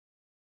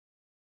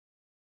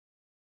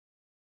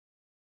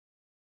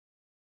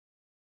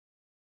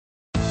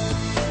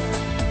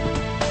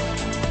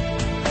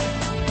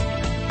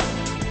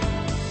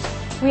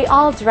We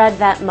all dread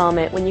that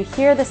moment when you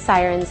hear the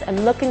sirens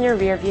and look in your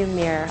rearview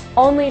mirror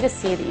only to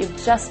see that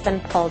you've just been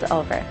pulled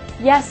over.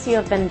 Yes, you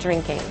have been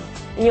drinking.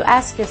 And you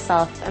ask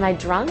yourself, am I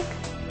drunk?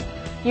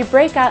 You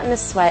break out in a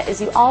sweat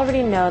as you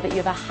already know that you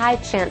have a high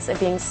chance of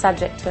being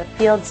subject to a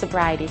field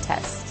sobriety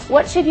test.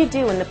 What should you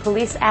do when the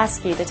police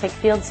ask you to take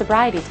field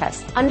sobriety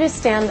tests?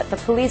 Understand that the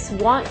police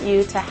want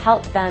you to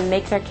help them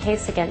make their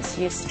case against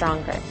you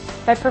stronger.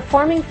 By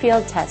performing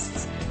field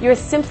tests, you are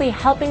simply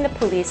helping the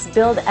police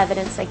build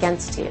evidence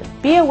against you.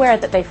 Be aware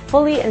that they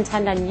fully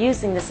intend on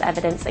using this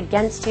evidence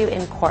against you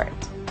in court.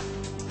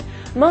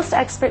 Most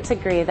experts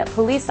agree that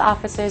police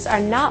officers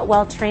are not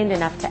well trained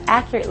enough to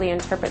accurately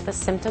interpret the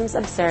symptoms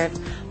observed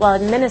while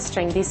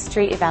administering these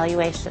street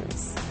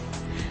evaluations.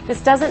 This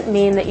doesn't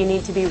mean that you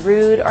need to be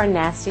rude or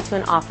nasty to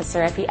an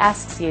officer if he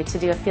asks you to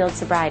do a field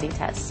sobriety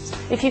test.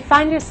 If you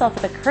find yourself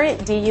with a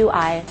current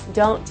DUI,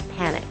 don't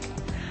panic.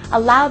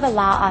 Allow the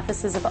law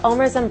offices of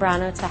Omar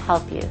Zambrano to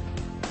help you.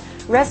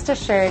 Rest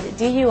assured,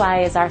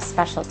 DUI is our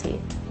specialty.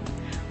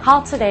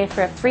 Call today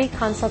for a free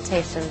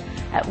consultation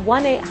at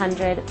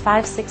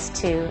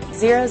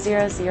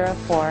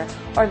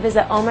 1-800-562-0004 or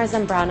visit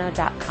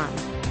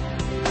omarzambrano.com.